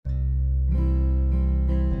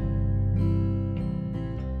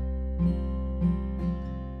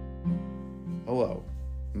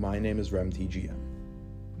My name is RemTGM.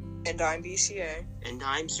 And I'm BCA. And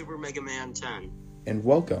I'm Super Mega Man 10. And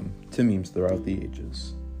welcome to Memes Throughout the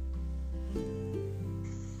Ages.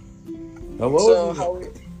 Hello. So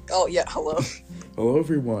hello. Hello,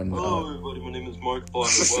 everyone. Hello, everybody. My name is Mark Bond,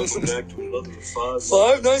 and welcome back to another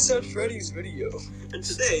Five Nights at Freddy's video. And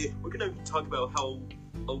today, we're going to talk about how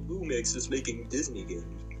Lumix is making Disney games.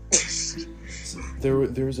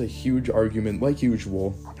 There's a huge argument, like usual,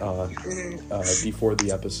 before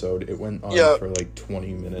the episode. It went on for like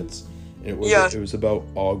 20 minutes. It was about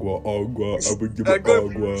agua.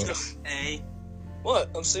 Hey. What?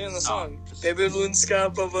 I'm singing the song. Baby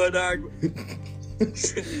Lunska Bavadagua.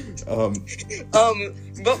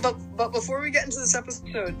 But before we get into this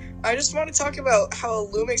episode, I just want to talk about how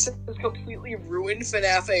Lumix has completely ruined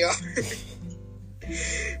FNAF AR.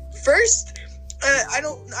 First, I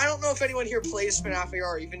don't know if anyone here plays FNAF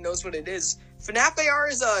AR or even knows what it is. FNAF AR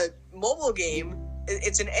is a mobile game.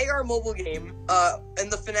 It's an AR mobile game in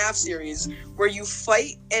the FNAF series where you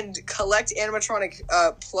fight and collect animatronic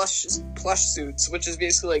plush suits, which is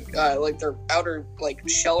basically like their outer like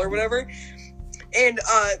shell or whatever. And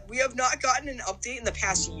we have not gotten an update in the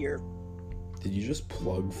past year. Did you just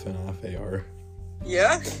plug FNAF AR?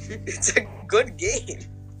 Yeah, it's a good game.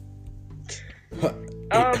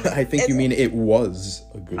 I think you mean it was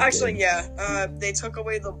a good actually, game. yeah. They took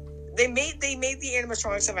away They made the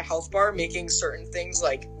animatronics have a health bar, making certain things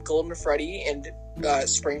like Golden Freddy and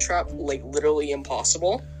Springtrap like literally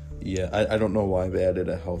impossible. Yeah, I don't know why they added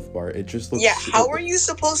a health bar. It just looks. Yeah, how are you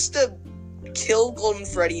supposed to kill Golden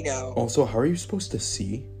Freddy now? Also, how are you supposed to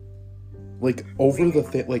see? Like over the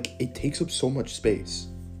thing, like it takes up so much space.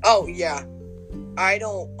 Oh yeah, I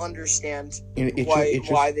don't understand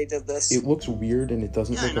why they did this. It looks weird and it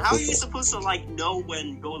doesn't look and how official. are you supposed to know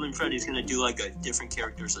when Golden Freddy's gonna do like a different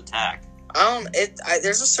character's attack?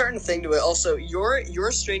 There's a certain thing to it. Also,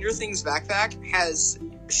 your Stranger Things backpack has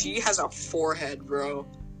a forehead, bro.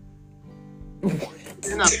 What?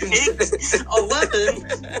 And a pig 11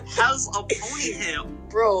 has a ponytail.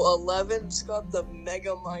 Bro, 11's got the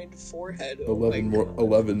Mega Mind forehead.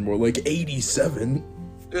 11 more like 87.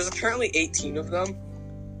 There's apparently 18 of them.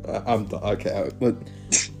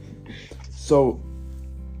 So,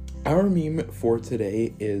 our meme for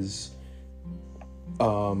today is,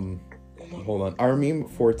 hold on. Our meme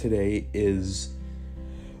for today is,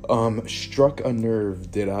 struck a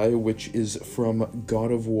nerve, did I? Which is from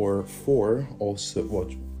God of War 4. Also,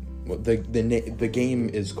 the game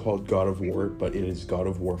is called God of War, but it is God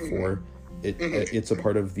of War 4. It's a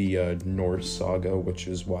part of the Norse saga, which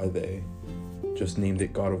is why they just named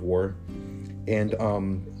it God of War. And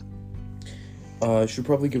I should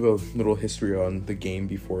probably give a little history on the game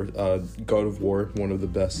before. God of War, one of the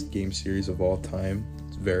best game series of all time.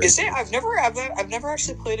 It's very. Is it? I've never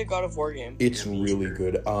actually played a God of War game. It's really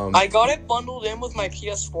good. I got it bundled in with my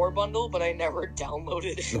PS4 bundle, but I never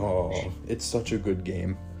downloaded it. Oh, it's such a good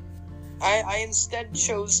game. I instead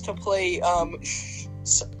chose to play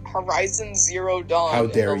Horizon Zero Dawn. How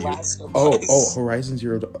dare you? Oh, Horizon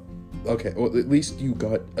Zero Dawn. Okay, well, at least you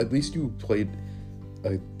played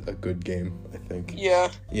a good game, I think. Yeah.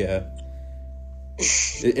 Yeah.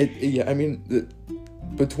 I mean,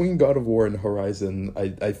 between God of War and Horizon,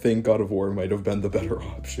 I think God of War might have been the better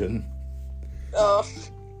option.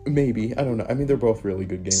 Maybe, I don't know. I mean, they're both really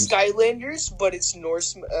good games. Skylanders, but it's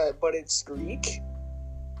Norse, but it's Greek.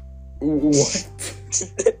 What?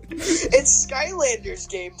 It's Skylanders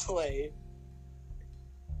gameplay.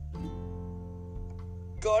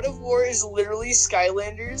 God of War is literally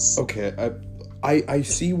Skylanders. Okay, I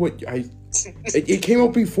see what it came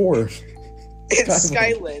out before. It's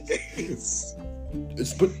Skylanders.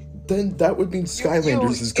 But then that would mean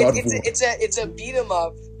Skylanders is God of War. It's a beat 'em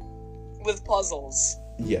up with puzzles.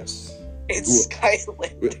 Yes. It's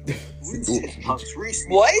Skylanders.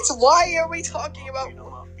 What? What? Why are we talking about?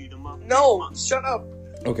 Beat 'em up. No, shut up.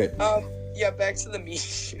 Okay. Yeah, back to the meme.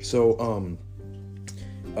 So,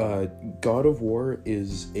 God of War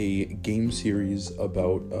is a game series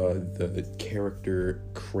about the character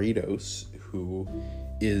Kratos, who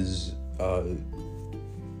is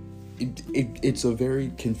it's a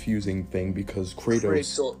very confusing thing because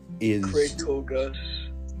Kratos is Kratoga.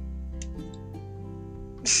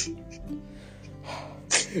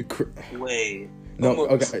 Wait. No,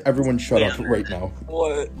 okay, everyone shut up right now.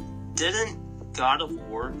 What? Didn't God of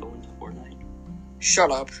War go into Fortnite? Shut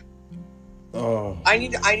up. Oh. I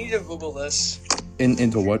need to Google this.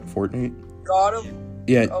 Into what? Fortnite? God of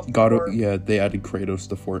War. Yeah, they added Kratos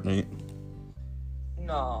to Fortnite.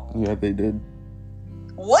 No. Yeah, they did.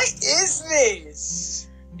 What is this?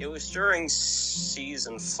 It was during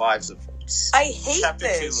season 5 of I hate chapter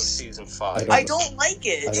 2 of this. season 5. I don't like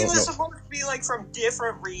it. I It don't was know. supposed to be like from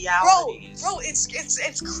different Bro, realities. it's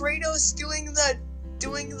Kratos doing the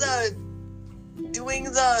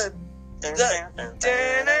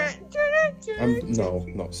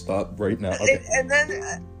No, stop right now. Okay. and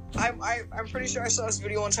then I'm pretty sure I saw this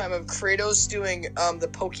video one time of Kratos doing the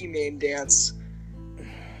Pokemon dance.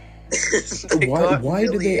 Why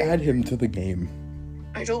did they add him to the game?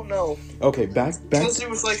 I don't know. Okay, back. Because it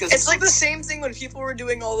was like a. It's like the same thing when people were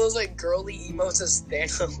doing all those like girly emotes as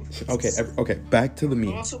Thanos. Okay, back to the But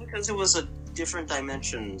meme. also because it was a different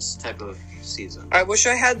dimensions type of season. I wish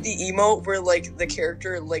I had the emote where like the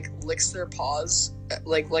character like licks their paws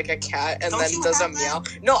like a cat and Don't then you does a have that? meow.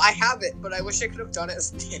 No, I have it, but I wish I could have done it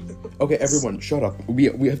as Thanos. Okay, everyone, shut up. We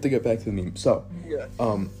have to get back to the meme. So, Yeah.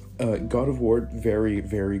 God of War, very,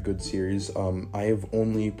 very good series. I have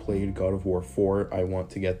only played God of War 4. I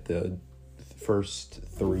want to get the first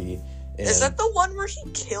 3. And Is that the one where he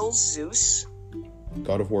kills Zeus?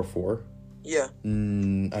 God of War 4? Yeah.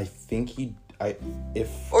 I think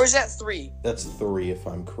Or is that 3? that's 3 if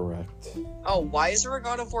I'm correct. Oh, why is there a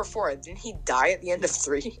God of War 4? Didn't he die at the end of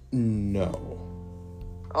 3? No.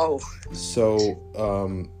 Oh. So,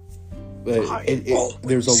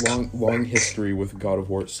 there's a long history with God of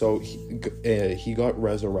War. So he got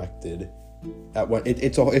resurrected at one.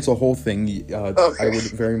 It's a whole thing. Okay. I would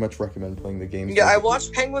very much recommend playing the game. Yeah, I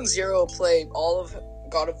watched Penguin Zero play all of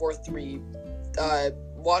God of War 3.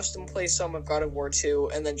 Watched him play some of God of War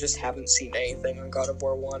 2, and then just haven't seen anything on God of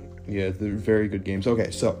War 1. Yeah, they're very good games.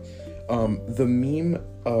 Okay, so the meme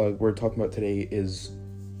we're talking about today is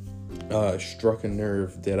Struck a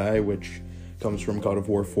Nerve, Did I? Which comes from God of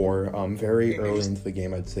War 4. Very early into the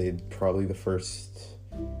game, I'd say probably the first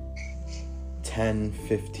 10,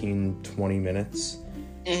 15, 20 minutes.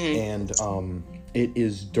 Mm-hmm. And it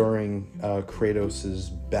is during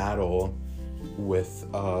Kratos' battle with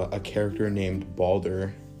a character named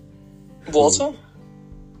Baldur. Walter?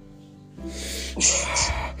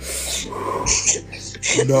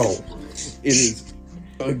 No, it is.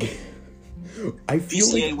 I feel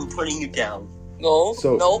BCA, like we're putting you down. No,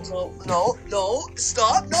 So- no,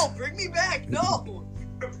 stop, no, bring me back, no,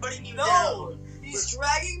 We're putting you no, down. he's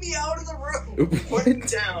dragging me out of the room. Put it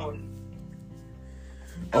down.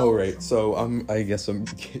 All right, so I guess I'm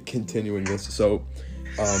continuing this. So,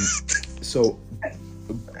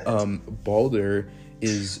 Baldur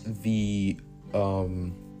is the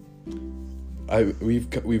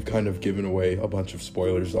we've kind of given away a bunch of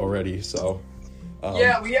spoilers already. So,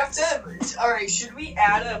 Yeah, we have to. All right, should we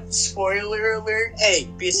add a spoiler alert? Hey,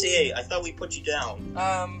 BCA, I thought we put you down.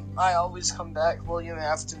 I always come back, William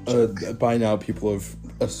Afton. Joke. by now people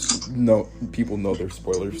people know their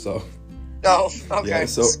spoilers. So. Oh, okay. Yeah,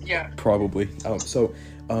 so yeah. probably.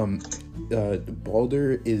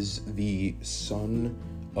 Baldur is the son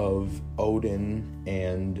of Odin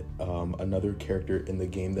and another character in the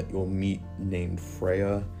game that you'll meet named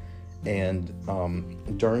Freya. And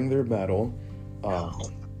during their battle,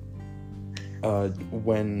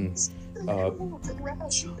 when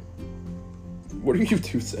what are you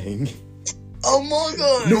two saying? Oh my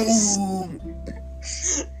god. No.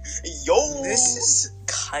 Yo! This is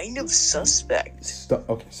kind of suspect. Stop.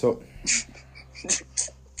 Okay,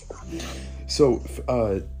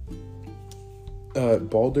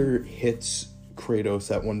 Baldur hits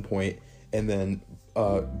Kratos at one point, and then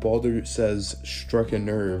Baldur says, "Struck a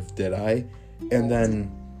nerve, did I?" And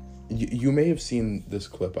then you may have seen this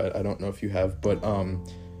clip. I don't know if you have, but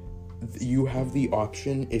you have the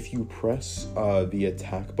option if you press the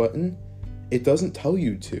attack button. It doesn't tell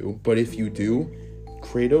you to, but if you do,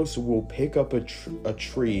 Kratos will pick up a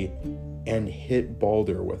tree and hit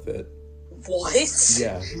Baldur with it. What?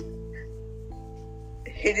 Yeah.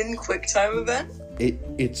 Hidden QuickTime event?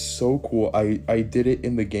 It's so cool. I did it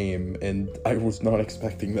in the game, and I was not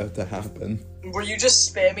expecting that to happen. Were you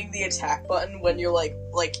just spamming the attack button when you're like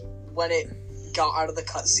when it got out of the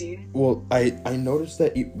cutscene? Well, I noticed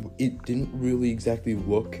that it didn't really exactly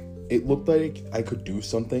look. It looked like I could do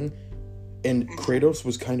something, and Kratos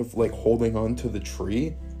was kind of like holding on to the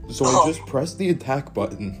tree, so I just pressed the attack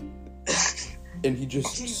button, and he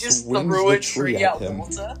just swings threw the a tree at him.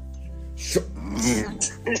 Walter?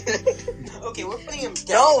 Okay, we're putting him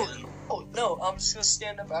No! down. Oh, no, I'm just gonna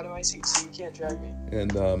stand up out of my seat so you can't drag me.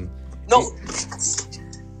 And No!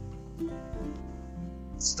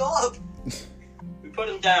 Stop! We put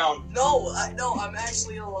him down. No, I'm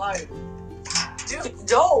actually alive. Dude,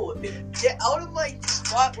 no! Get out of my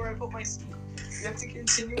spot where I put my seat. You have to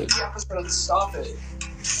continue with the episode. Stop it.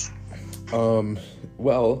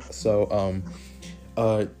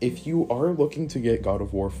 If you are looking to get God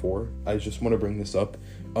of War 4, I just want to bring this up.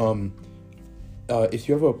 if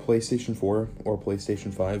you have a PlayStation 4 or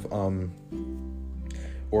PlayStation 5,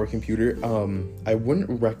 or a computer, I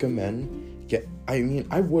wouldn't recommend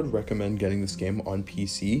I would recommend getting this game on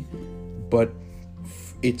PC, but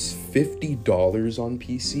it's $50 on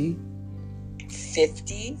PC.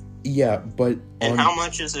 50? Yeah, but And how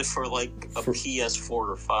much is it for like a PS4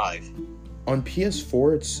 or 5? On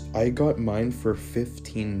PS4, I got mine for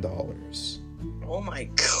 $15. Oh my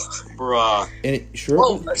god. Bruh. And it sure.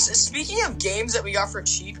 Oh, speaking of games that we got for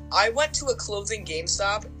cheap, I went to a closing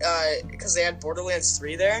GameStop because they had Borderlands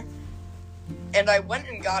 3 there, and I went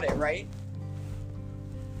and got it, right?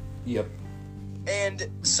 Yep. And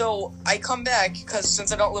so I come back because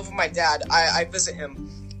since I don't live with my dad, I visit him.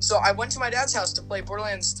 So I went to my dad's house to play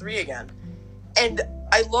Borderlands 3 again, and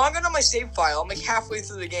I log on my save file. I'm like halfway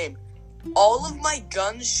through the game. All of my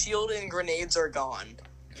guns, shield, and grenades are gone.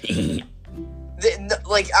 I'm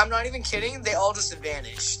not even kidding. They all just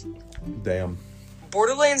vanished. Damn.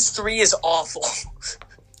 Borderlands 3 is awful.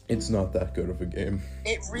 It's not that good of a game.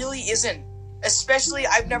 It really isn't. Especially,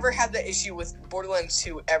 I've never had that issue with Borderlands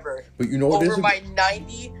 2 ever. But you know what Over my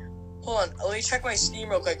 90... Hold on, let me check my Steam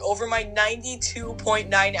real quick. Over my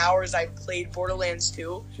 92.9 hours I've played Borderlands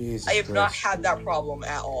 2, Jesus I have not Christ. had that problem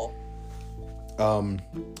at all.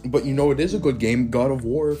 But you know it is a good game. God of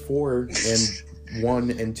War 4 and 1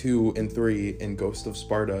 and 2 and 3 and Ghost of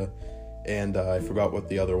Sparta, and I forgot what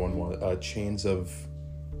the other one was. Chains of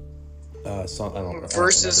I don't know.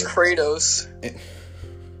 Versus Kratos.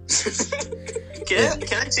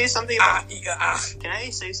 Can I say something about Can Can I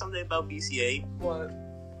say something about BCA? What?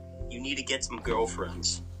 You need to get some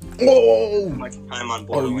girlfriends. Whoa! Much time on Oh,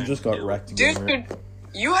 Borderlands. you just got 2. wrecked, Dude, gamer.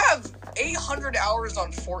 you have 800 hours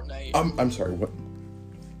on Fortnite. I'm sorry. What?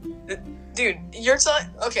 Dude, you're telling...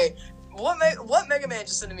 Okay, what Mega Man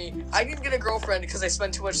just said to me, I need to get a girlfriend because I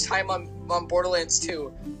spend too much time on Borderlands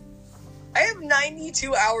 2. I have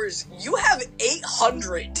 92 hours. You have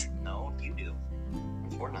 800. No, you do.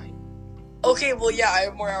 Fortnite. Okay, well, yeah, I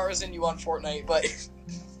have more hours than you on Fortnite, but...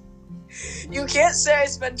 You can't say I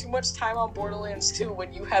spend too much time on Borderlands 2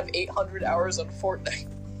 when you have 800 hours on Fortnite.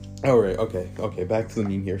 Alright, okay, back to the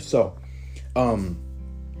meme here. So, God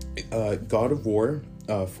of War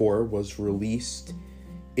 4 was released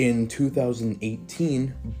in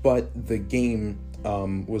 2018, but the game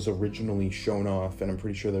was originally shown off, and I'm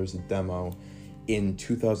pretty sure there was a demo in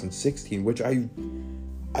 2016, which I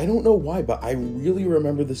don't know why, but I really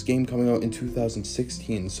remember this game coming out in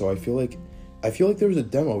 2016, so I feel like there was a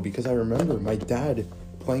demo because I remember my dad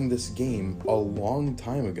playing this game a long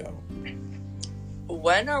time ago.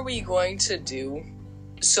 When are we going to do...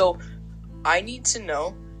 So, I need to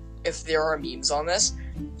know if there are memes on this.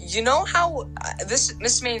 You know how...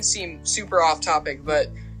 This may seem super off topic,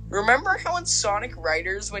 but remember how in Sonic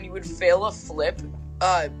Riders, when you would fail a flip,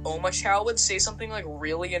 Omochao would say something, like,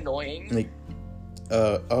 really annoying? Like,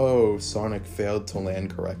 Sonic failed to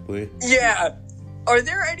land correctly. Yeah! Are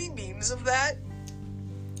there any memes of that?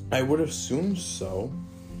 I would assume so.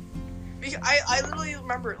 Because I literally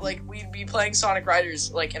remember, like, we'd be playing Sonic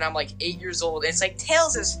Riders, like, and I'm, like, 8 years old, and it's like,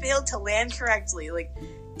 Tails has failed to land correctly, like,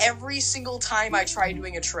 every single time I try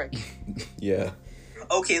doing a trick. Yeah.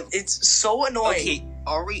 Okay, It's so annoying.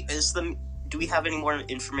 okay. Do we have any more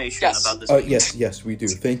information about this? Yes, we do.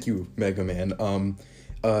 Thank you, Mega Man.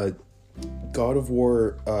 God of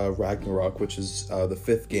War Ragnarok, which is the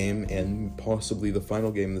 5th game and possibly the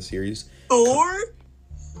final game in the series,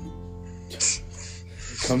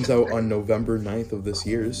 comes out on November 9th of this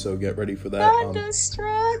year, so get ready for that.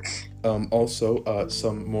 Thunderstruck! Also,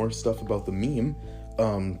 some more stuff about the meme.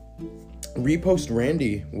 Repost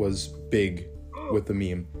Randy was big with the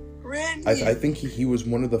meme. Randy! I think he was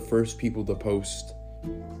one of the first people to post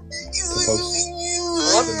What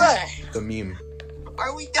the meme.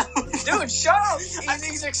 Are we done? Dude, shut up!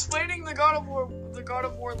 He's explaining the God of War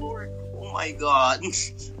lore. Oh my god.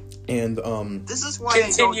 And This is why I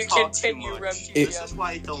don't talk too much. Remtm. This is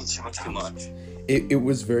why I don't talk too much. it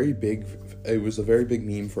was very big. It was a very big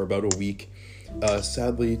meme for about a week.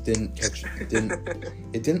 Sadly, it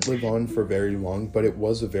didn't live on for very long, but it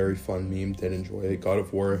was a very fun meme. Did enjoy it. God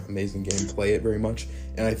of War, amazing game. Play it very much.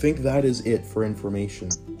 And I think that is it for information.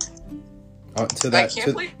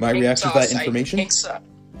 My reaction to that information.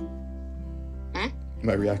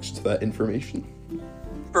 My reaction to that information.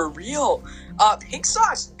 For real. Pink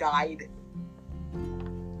Sauce died.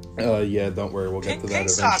 Yeah, don't worry, we'll get to that Pink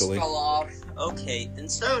eventually. Sauce fell off. Okay,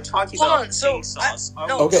 instead of talking Hold about on, so pink sauce,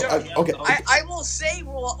 Okay. I will say.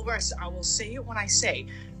 I will say it when I say.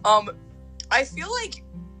 I feel like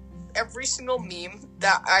every single meme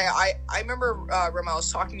that I remember. Rem, I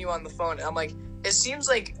was talking to you on the phone, and I'm like, it seems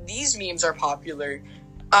like these memes are popular,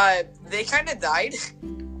 They kind of died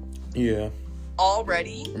Yeah.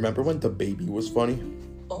 already. Remember when the baby was funny?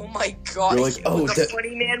 Oh my god! You're like, oh, the that-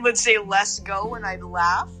 funny man would say "Let's go" and I'd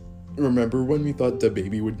laugh. Remember when we thought the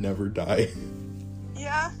baby would never die?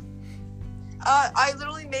 Yeah. I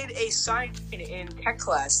literally made a sign in tech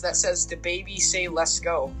class that says "The baby say let's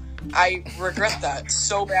go." I regret that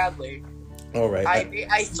so badly. All right.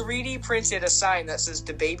 I 3D printed a sign that says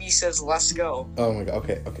 "The baby says let's go." Oh my god.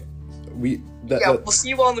 Okay. We'll see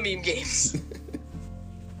you on the meme games.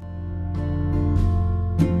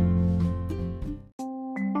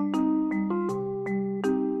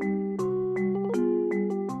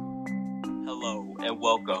 Hello and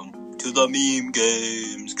welcome to the meme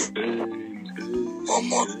games.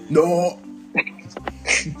 No.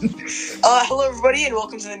 Hello everybody, and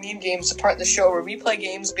welcome to the Meme Games, the part of the show where we play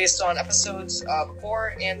games based on episodes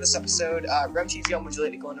before and this episode. RemTGM, would you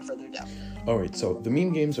like to go into further depth? All right. So the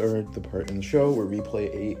meme games are the part in the show where we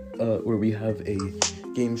play where we have a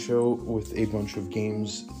game show with a bunch of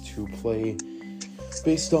games to play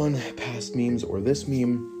based on past memes or this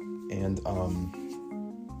meme, and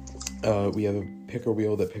we have a picker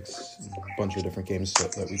wheel that picks a bunch of different games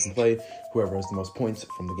that we can play. Whoever has the most points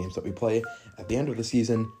from the games that we play at the end of the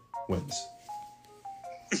season wins.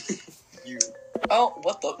 You. Oh,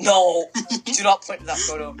 what the? No! Do not point to that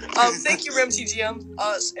photo. Thank you, RemTGM.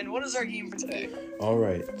 And what is our game for today? All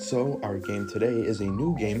right. So our game today is a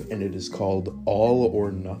new game, and it is called All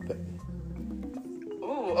or Nothing.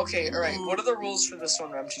 Ooh, okay, alright. What are the rules for this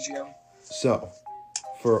one, RemTGM? So,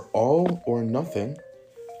 for All or Nothing,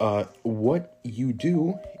 what you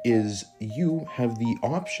do is you have the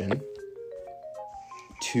option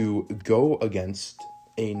to go against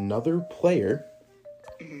another player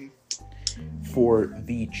for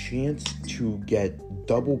the chance to get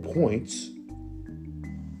double points,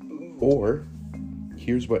 or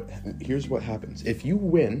here's what happens. If you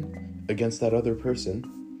win against that other person,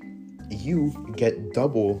 you get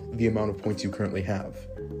double the amount of points you currently have.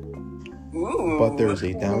 Ooh. But there's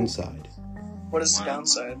a downside. What is the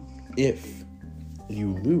downside? If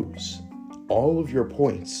you lose, all of your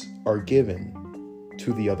points are given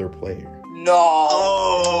to the other player. No!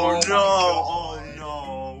 Oh, my no! God. Oh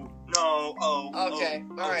no! No! Oh. Okay,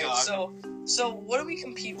 oh, alright, God. so what do we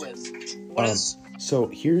compete with? What is... So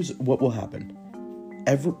here's what will happen.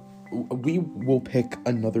 We will pick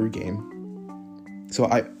another game. So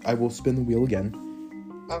I will spin the wheel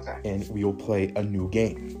again, Okay. and we will play a new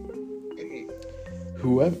game. Mhm.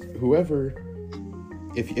 Whoever,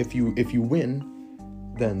 if you win,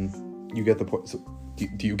 then you get the point. So,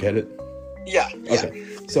 do you get it? Yeah. Okay.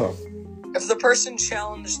 So If the person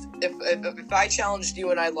challenged, if I challenged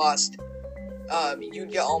you and I lost,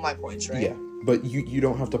 you'd get all my points, right? yeah, but you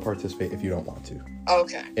don't have to participate if you don't want to.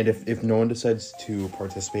 Okay. And if no one decides to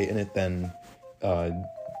participate in it, then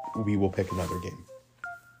we will pick another game.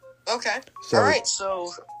 Okay. So- Alright,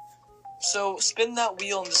 so spin that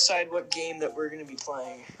wheel and decide what game that we're gonna be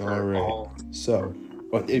playing. All right. Oh. So,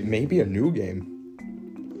 but it may be a new game.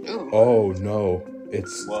 Ooh. Oh no,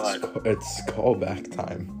 it's What? it's callback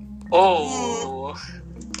time. Oh.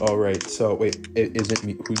 All right. So wait, it isn't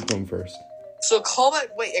me. Who's going first? So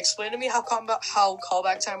callback. Wait, explain to me how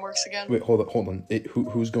callback time works again. Wait, hold on.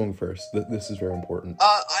 Who's going first? This is very important.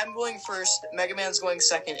 I'm going first. Mega Man's going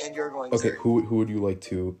second, and you're going Okay, third. who would you like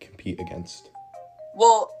to compete against?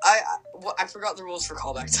 Well, I forgot the rules for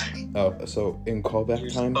callback time. Oh, so in callback You're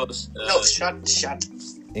time, supposed, No, shut.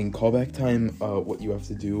 in callback time, what you have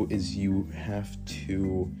to do is you have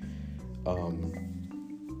to,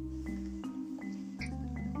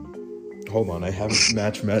 hold on, I have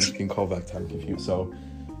Match Magic and callback time confused. So,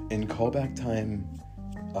 in callback time,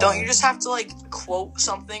 Don't you just have to like quote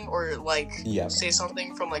something or like Yeah. say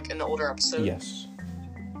something from like an older episode? Yes.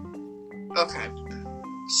 Okay.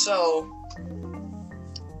 So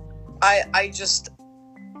I just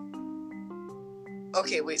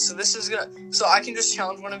okay, wait, so this is so I can just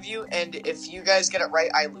challenge one of you, and if you guys get it right,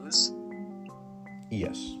 I lose.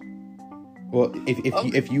 Yes. Well,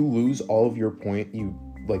 if you lose all of your point, you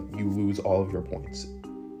lose all of your points,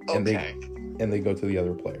 and Okay. they go to the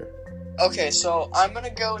other player. Okay, so I'm gonna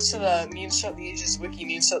go to the Memes.the-Ages wiki,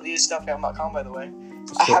 memes.theages.com, by the way.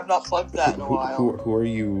 I So, have not plugged that in a while. Who are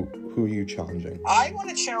you challenging? I want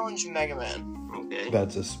to challenge Mega Man. Okay.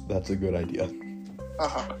 That's a good idea.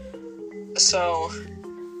 Uh-huh. So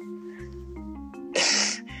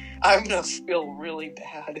I'm gonna feel really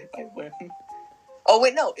bad if I win. Oh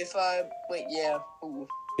wait, no. Ooh.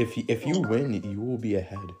 If you win, you will be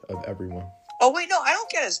ahead of everyone. Oh wait, no. I don't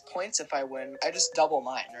get his points if I win. I just double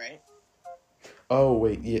mine, right? Oh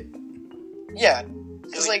wait, yeah. Yeah.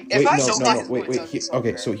 Because like if Wait, I no, don't no, get no. his Wait, points, wait. I'd be so Okay,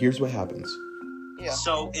 fair. so here's what happens. Yeah.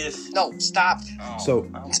 So if No, stop. So-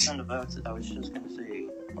 I was kind of about to, I was just gonna say.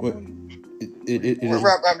 What? It is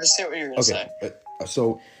I'm just saying what you're gonna say. okay.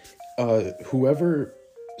 So, whoever,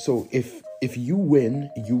 so if you win,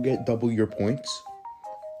 you get double your points.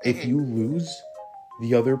 If you lose,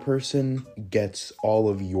 the other person gets all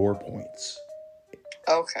of your points,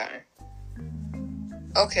 Okay.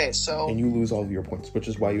 Okay, so and you lose all of your points, which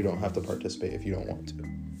is why you don't have to participate if you don't want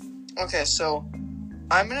to. okay, so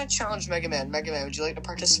I'm gonna challenge Mega Man. Mega Man, would you like to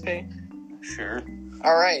participate? Sure.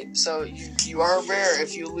 All right. So you are aware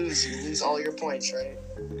if you lose all your points, right?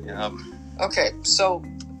 Yep. Okay. So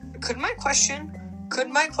could my question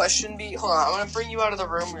be? Hold on, I'm gonna bring you out of the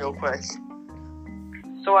room real quick,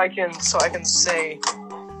 so I can say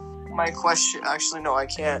my question. Actually, no, I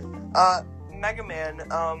can't. Mega Man,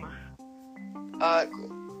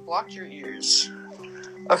 block your ears.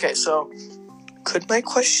 Okay, so could my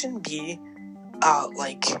question be,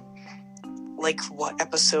 like what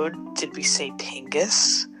episode did we say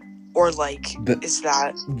Pingus? Or like, is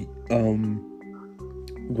that,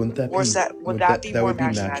 Wouldn't that be? or is that, would that be that more would be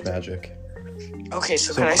Match Match Magic? Magic. Okay,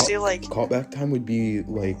 so can I say like, Callback time would be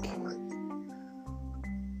like,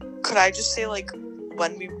 could I just say like,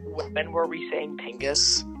 when were we saying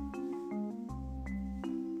Pingus?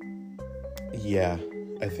 yeah,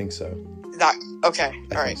 I think so. That, okay,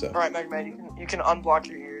 I alright, think so. alright, Mega Man, you can unblock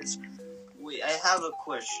your ears. Wait, I have a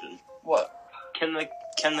question. What? Can the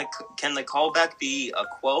callback be a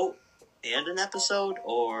quote and an episode,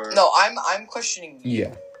 or No, I'm questioning you.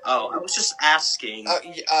 Yeah. Oh, I was just asking.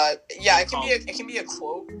 Yeah, it can be a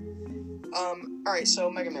quote. Alright, so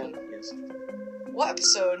Mega Man, Yes. what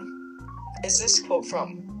episode is this quote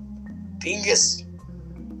from? Pingus.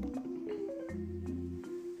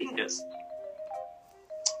 Yes.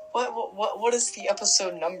 What is the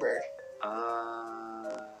episode number?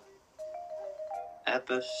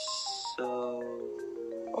 Episode.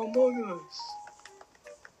 Among Us.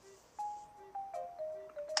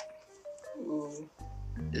 Ooh.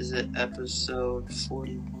 Is it episode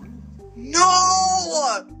 41?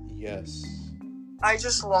 No! Yes. I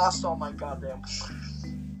just lost all my goddamn.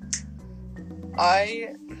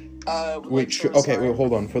 Wait. Wait.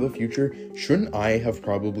 Hold on. For the future, shouldn't I have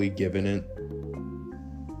probably given it?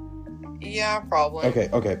 Yeah, probably.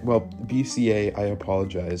 Okay. Well, BCA, I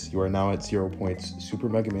apologize. You are now at 0 points. Super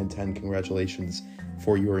Mega Man 10, congratulations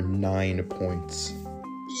for your 9 points.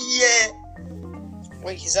 Yeah.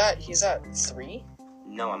 Wait, he's at 3?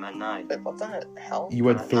 No, I'm at 9. Wait, what the hell? You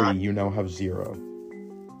had 3. 9. You now have 0.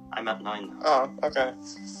 I'm at 9 now. Oh, okay.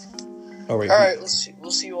 Oh wait. All right,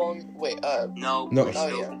 we'll see you on. Wait, No, No. we're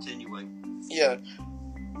still yeah. continuing. yeah.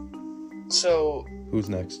 So, Who's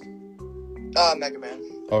next? Mega Man.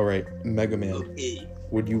 All right, Mega Man. Okay.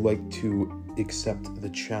 Would you like to accept the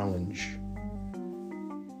challenge?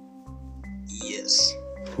 Yes.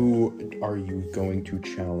 Who are you going to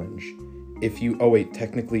challenge? If you, oh wait,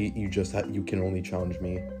 technically you just you can only challenge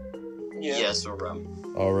me. Yeah. Yes, or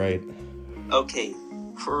All right. Okay.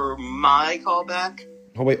 For my callback.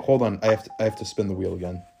 Oh wait, hold on. I have to spin the wheel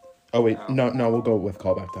again. Oh wait, no, we'll go with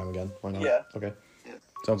callback time again. Why not? Yeah. Okay. Yeah.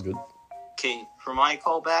 Sounds good. Okay, for my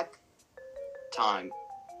callback time.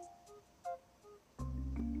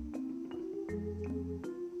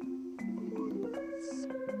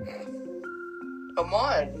 Come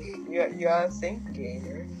on, you gotta think,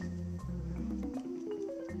 gamer.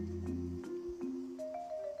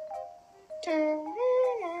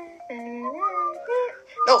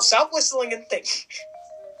 No, stop whistling and think.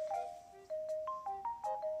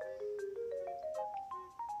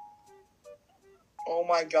 Oh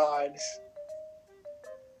my god.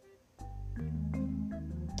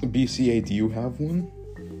 BCA, do you have one?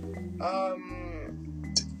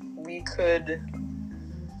 We could.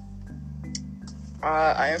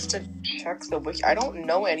 I have to check the wiki. I don't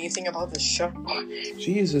know anything about the show.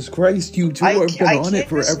 Jesus Christ, you two have been on it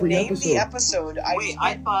for every name episode. the episode. Wait,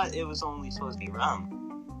 I thought it was only supposed to be round.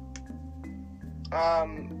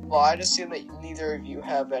 Well, I'd assume that neither of you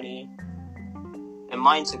have any. And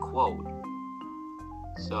mine's a quote.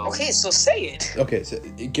 So. Okay, so say it. Okay, so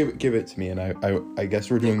give it to me, and I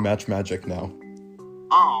guess we're doing Match Magic now.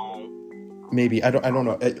 Oh. Maybe I don't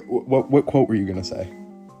know. What quote were you gonna say?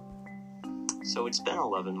 So it's been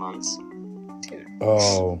 11 months.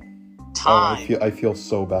 Oh. Time. I feel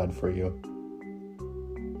so bad for you.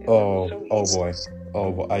 So Boy.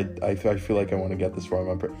 Oh boy. I feel like I want to get this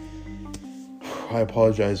wrong. I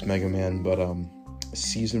apologize, Mega Man, but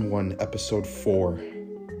season 1, episode 4.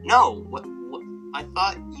 No. What? I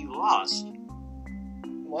thought you lost.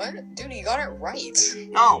 What? Dude, you got it right.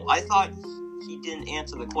 No, I thought he didn't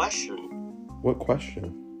answer the question. What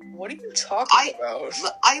question? What are you talking about?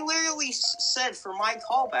 I literally said for my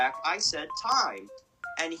callback, I said time,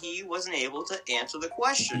 and he wasn't able to answer the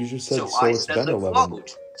question. You just said, so I it's said been the 11.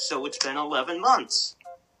 quote. So it's been 11 months.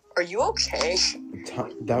 Are you okay?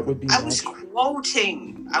 That would be I was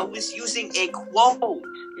quoting. I was using a quote.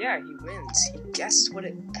 Yeah, he wins. He guessed what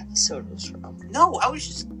episode it was from. No, I was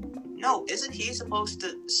just... No, isn't he supposed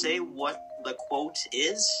to say what the quote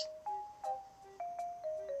is?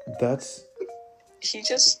 He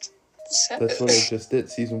just said That's it. what I just did.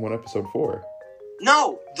 Season 1, episode 4.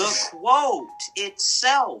 No, the quote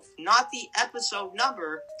itself, not the episode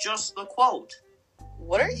number, just the quote.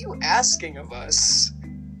 What are you asking of us?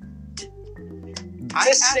 I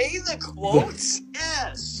To say the quote?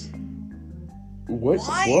 Yes. What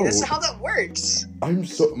Why? quote? That's not how that works. I'm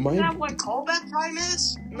so Isn't that what callback time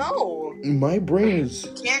is? No. my brain is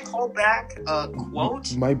You can't call back a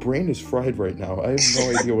quote? my brain is fried right now. I have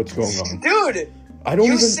no idea what's going on. Dude, I don't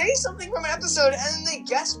you even say something from an episode and then they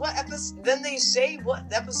guess what episode, then they say what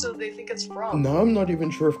episode they think it's from. Now I'm not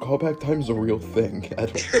even sure if callback time is a real thing. I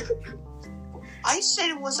don't... I said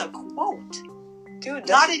it was a quote. Dude,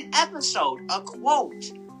 Not an episode, a quote.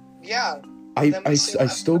 yeah, I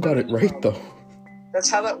still got it right though. that's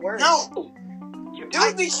how that works. No.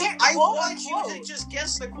 Dude, we can't I quote want a you quote. to just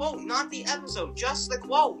guess the quote, not the episode, just the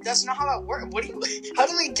quote. That's not how that works. What do you? How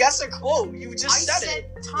do we guess a quote? You just I said said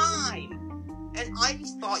it. time. And I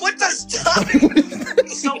thought What you does guys- time?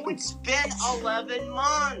 So it's been 11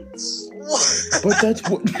 months. But that's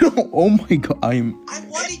what. No, oh my god! I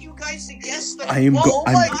wanted you guys to guess the I am quote. go-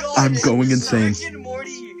 Oh my I'm- God, I'm it's going the insane.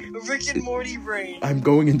 Rick and Morty brain. I'm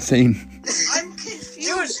going insane. I'm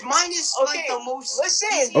confused. Mine is Okay, like the most. listen.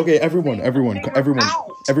 easy Okay, to everyone, figure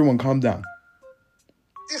out. everyone, calm down.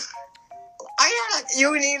 I had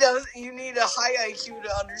You need a high IQ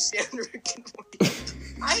to understand Rick and Morty.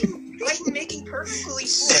 I'm making perfectly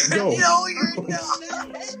sense. No. No, you're not.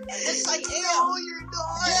 Yes, I No, am. you're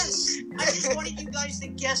not. Yes, I just wanted you guys to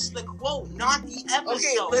guess the quote, not the episode.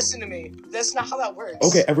 Okay, listen to me. That's not how that works.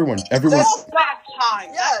 Okay, everyone. Call back time.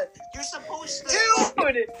 Yeah, You're supposed to.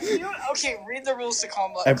 dude. Okay, read the rules to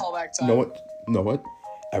Ev- callback time. Know what?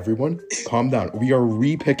 Everyone, calm down. We are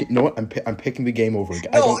re-picking. You know what? I'm picking the game over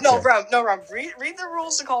again. No, Rob. Read the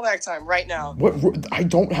rules to callback time right now. I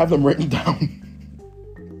don't have them written down.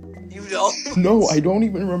 You don't. No, I don't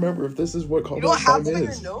even remember if this is what You don't callback have time them in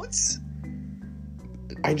your is. notes.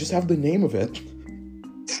 I just have the name of it.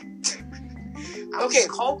 Okay,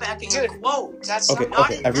 call back in dude. a quote. That's Okay, not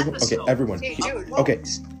okay, everyone. Okay, episode. everyone. Okay, dude. Okay,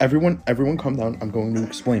 everyone, calm down. I'm going to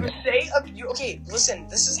explain it. Okay, listen.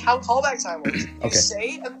 This is how callback time works. You Okay.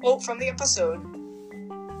 say a quote from the episode,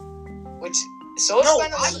 which so it's No,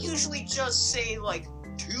 kind of I usually just say like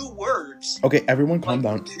 2 words. Okay, everyone, calm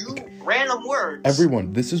Like down. 2 random words.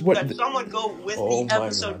 Everyone, this is what. That someone go with Oh the my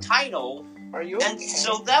episode God. title, Are you? and okay?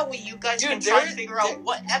 so that way you guys Dude, can try to there- figure out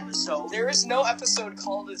what episode. There is no episode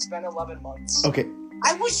called "It's Been 11 Months." Okay.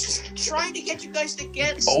 I was just trying to get you guys to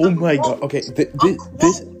get. Oh a my quote. god. Okay. A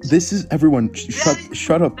quote. This is everyone.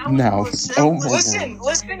 Shut up That was now. all it said. Oh my god.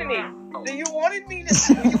 Listen to me. So you wanted me to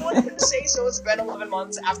say "So it's been 11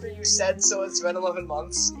 months" after you said "So it's been 11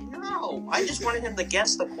 months." No, I just wanted him to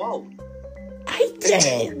guess the quote. I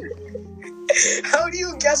did. How do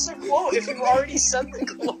you guess a quote if you already said the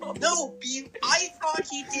quote? No, I thought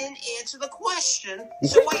he didn't answer the question,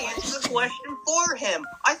 so I answered the question for him.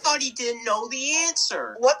 I thought he didn't know the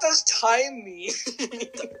answer. What does time mean?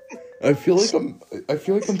 I feel like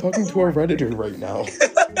I'm talking to our redditor right now.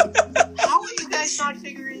 How are you guys not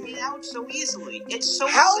figuring it out so easily? It's so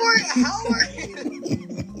How simple.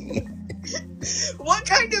 are What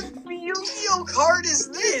kind of Yu-Gi-Oh card is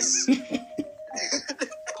this?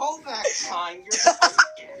 Callback time.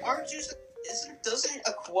 Aren't you? Doesn't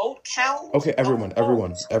a quote count? Okay, everyone, A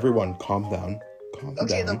quote. everyone, calm down. Calm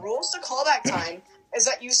Okay, the down. rules to callback time is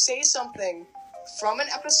that you say something from an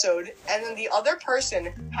episode, and then the other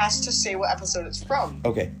person has to say what episode it's from.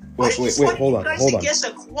 Okay. I Wait, just wanted hold you on, guys hold to on. Guess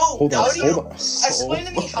a quote. Hold on, How do you- hold on. Explain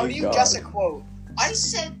to me, how Oh do you my guess a God. quote? I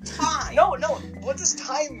said time. No, what does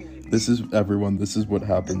time mean? This is everyone. This is what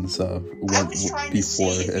happens I was trying to see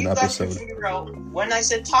before if an you guys could episode. figure out when I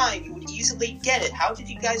said time, you would easily get it. How did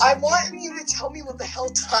you guys? I want you to tell me what the hell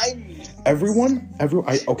time means.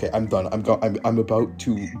 Okay, I'm done. I'm about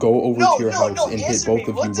to go over No, to your no, house no, and hit answer both me. of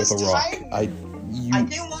you What with does a rock. time I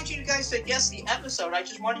didn't want you guys to guess the episode. I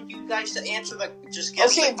just wanted you guys to answer the. Just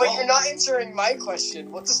guess. Okay, the but quote. you're not answering my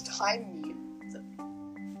question. What does time mean?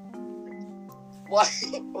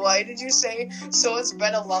 Why did you say so? It's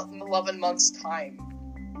been 11 months time.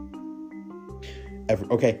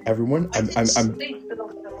 Okay, everyone. I didn't I'm say for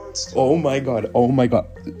the quotes. Oh my god.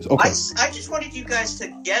 Okay. I just wanted you guys to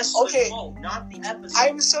guess Okay. the quote, not the episode.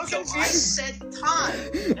 I'm so I confused. said time,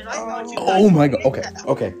 and I thought you guys Oh my god. would get that.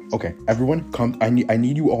 Okay. Everyone, come. I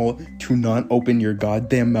need you all to not open your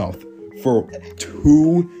goddamn mouth for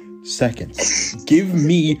 2 seconds. Give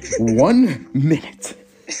me 1 minute.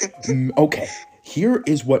 Okay. Here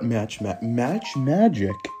is what Match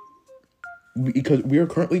Magic. Because we are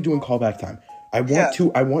currently doing callback time. I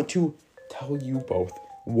want to tell you both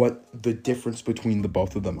what the difference between the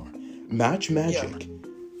both of them are. Match Magic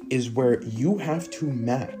is where you have to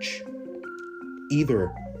match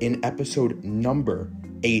either in episode number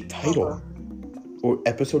a title or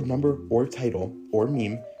episode number or title or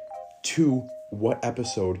meme to what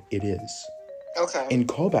episode it is. Okay. In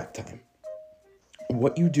callback time,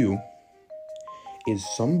 what you do is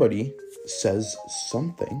somebody says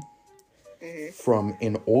something from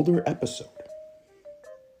an older episode.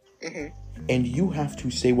 And you have to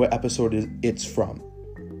say what episode it's from.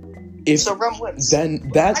 So Rem wins. Then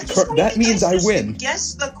that means I win.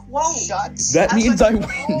 Guess the quote. That means I win.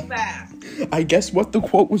 Callback. I guess what the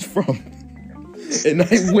quote was from. And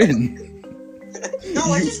I win. No,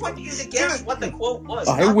 I just want you to guess what the quote was.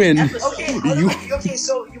 I not the win. episode. Okay,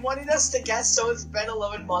 so you wanted us to guess, so it's been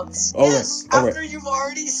 11 months. Alright. After you've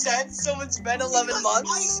already said, so it's been 11 I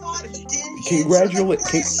months. thought he didn't answer the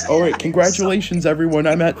question. Alright, congratulations everyone.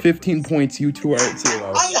 I'm at 15 points. You two are at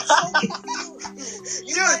 0. I'm so confused.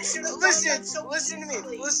 You guys should Dude, have done that listen to me.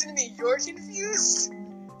 early. Listen to me. You're confused.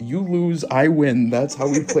 You lose, I win. That's how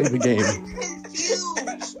we play the game. I'm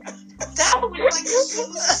confused. That was like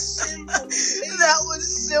so simple. That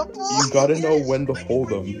was simple. You gotta know when to hold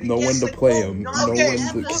them, know when to play them, know Okay,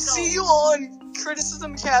 when we'll to... see you on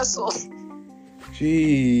Criticism Castle.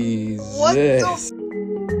 Jesus. What the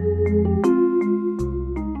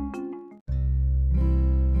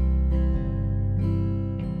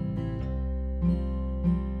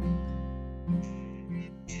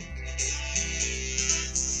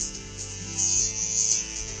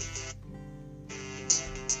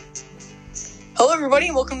Hello, everybody,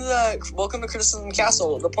 and welcome to Criticism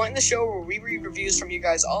Castle, the point in the show where we read reviews from you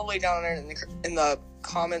guys all the way down there in the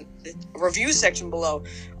comment review section below.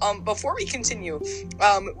 Before we continue,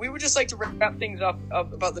 we would just like to wrap things up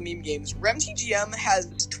about the meme games. RemTGM has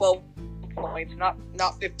 12 points, not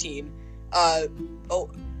 15. I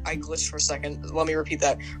glitched for a second. Let me repeat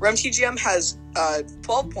that. RemTGM has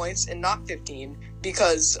 12 points and not 15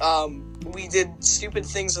 because we did stupid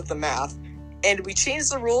things with the math. And we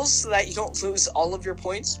changed the rules so that you don't lose all of your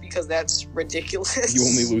points because that's ridiculous. You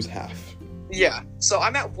only lose half. Yeah. So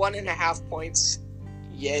I'm at 1.5 points.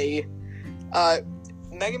 Yay.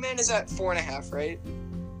 Mega Man is at 4.5, right?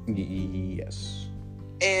 Yes.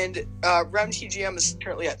 And RemTGM is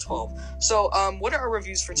currently at 12. So what are our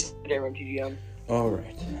reviews for today, RemTGM?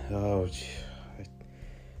 Alright. Oh, gee.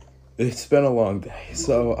 It's been a long day.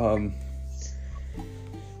 So,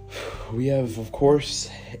 we have, of course,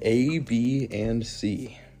 A, B, and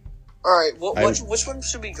C. Alright, which one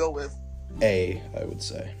should we go with? A, I would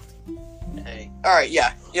say. Alright,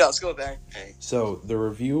 yeah, let's go with A. So, the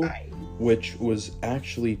review, which was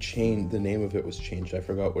actually changed, the name of it was changed. I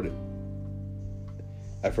forgot what it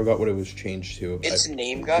was changed to. Its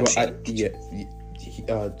name got changed?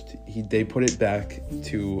 They put it back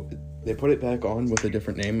on with a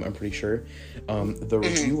different name, I'm pretty sure. The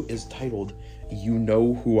review is titled, You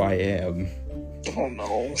Know Who I Am. Oh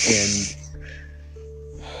no.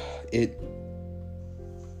 And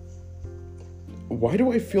why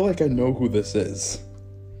do I feel like I know who this is?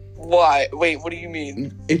 Why? Wait, what do you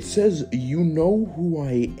mean? It says, You Know Who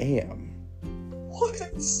I Am. What?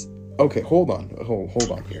 Okay, hold on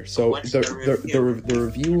here. So the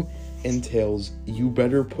review entails, You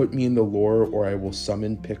better put me in the lore or I will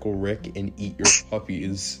summon Pickle Rick and eat your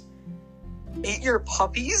puppies. Eat your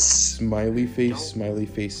puppies? Smiley face, smiley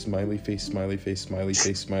face, smiley face, smiley face, smiley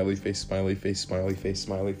face, smiley face, smiley face, smiley face,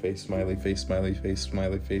 smiley face, smiley face, smiley face,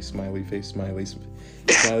 smiley face, smiley face, smiley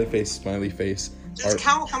face, smiley face. Just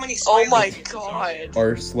count how many Oh my smileys god.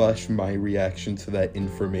 r/my reaction to that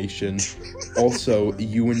information. Also,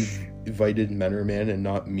 you invited Mennerman and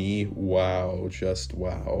not me. Wow, just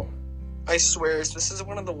wow. I swear, this is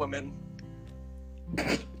one of the women.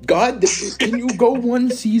 God, can you go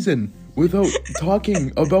one season without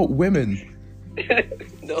talking about women?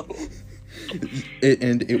 No.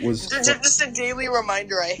 It was... Just a daily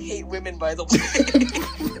reminder, I hate women, by the way.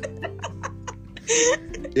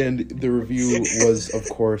 And the review was, of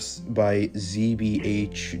course, by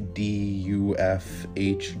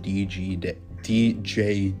ZBHDUFHDGDJD. Did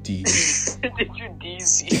you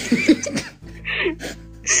DZ?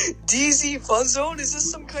 DZ Fun Zone? Is this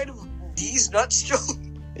some kind of D's nuts joke?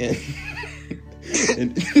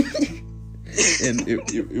 and and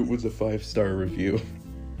it was a 5-star review,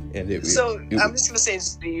 and I'm just gonna say,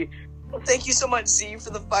 Z, thank you so much, Z, for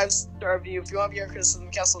the 5-star review. If you want to be on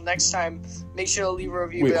Criticism Castle next time, make sure to leave a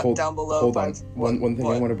review down below. Hold on. One thing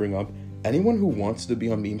I want to bring up. Anyone who wants to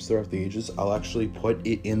be on Memes Throughout the Ages, I'll actually put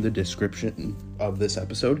it in the description of this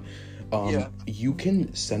episode. You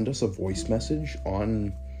can send us a voice message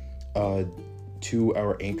on to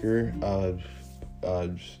our Anchor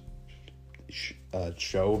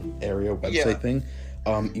show area website thing.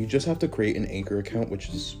 You just have to create an Anchor account, which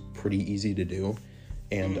is pretty easy to do.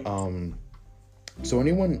 And so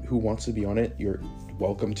anyone who wants to be on it, you're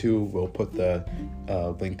welcome to. We'll put the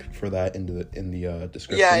link for that in the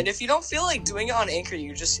description. Yeah, and if you don't feel like doing it on Anchor,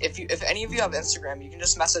 you just if any of you have Instagram, you can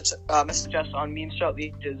just message us on Memes Throughout the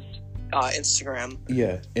Ages Instagram.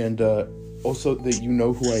 Yeah, and also that you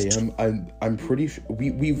know who I am. I'm pretty sure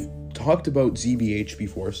we've talked about ZBH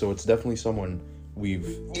before, so it's definitely someone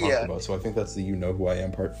we've talked about. So I think that's the you know who I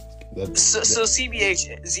am part. So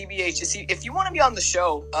ZBH, if you want to be on the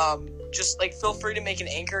show, just like feel free to make an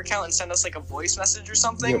Anchor account and send us like a voice message or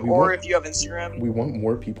something, if you have Instagram. We want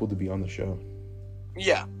more people to be on the show.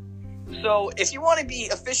 Yeah. So if you want to be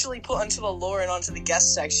officially put onto the lore and onto the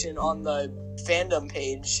guest section on the fandom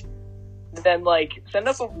page, then like send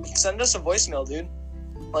us a voicemail, dude.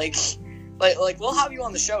 Like we'll have you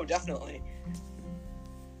on the show, definitely.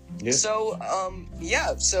 Yeah. So,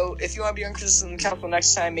 so if you want to be on Criticism Council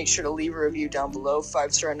next time, make sure to leave a review down below,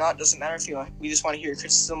 5-star or not, doesn't matter we just want to hear your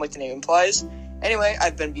criticism like the name implies. Anyway,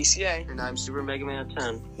 I've been BCA. And I'm Super Mega Man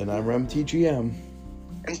 10. And I'm RemTGM.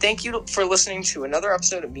 And thank you for listening to another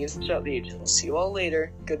episode of Memes Throughout the Ages. We'll see you all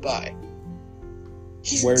later. Goodbye.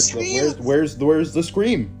 Where's the scream? Where's the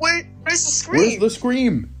scream? Where's the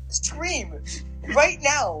scream? Scream! Right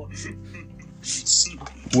now!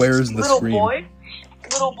 Where's the scream?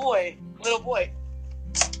 Little boy.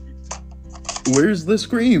 Where's the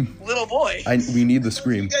scream? Little boy. We need the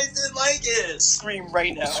scream. You guys didn't like it. Scream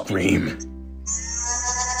right now. Scream.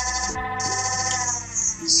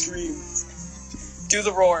 Scream. Do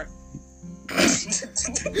the roar.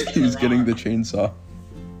 He's getting the chainsaw.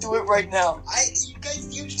 Do it right now. You guys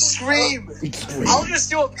usually scream. I'll just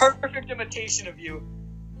do a perfect imitation of you.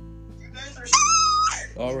 You guys are.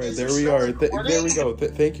 All right, there we are. There we go.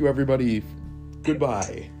 Thank you, everybody.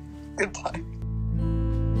 Goodbye. Goodbye.